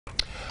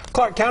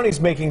Clark County's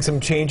making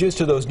some changes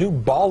to those new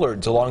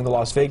bollards along the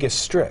Las Vegas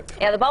Strip.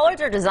 Yeah, the bollards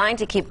are designed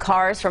to keep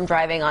cars from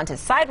driving onto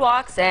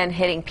sidewalks and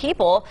hitting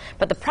people,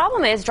 but the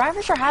problem is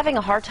drivers are having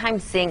a hard time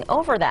seeing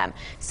over them.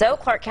 So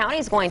Clark County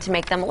is going to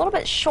make them a little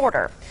bit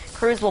shorter.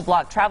 Crews will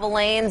block travel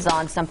lanes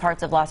on some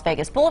parts of Las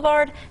Vegas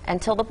Boulevard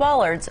until the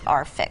bollards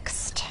are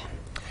fixed.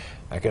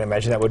 I can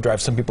imagine that would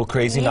drive some people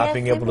crazy, not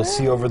being able to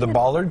see over the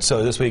bollards.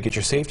 So this way you get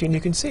your safety and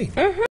you can see.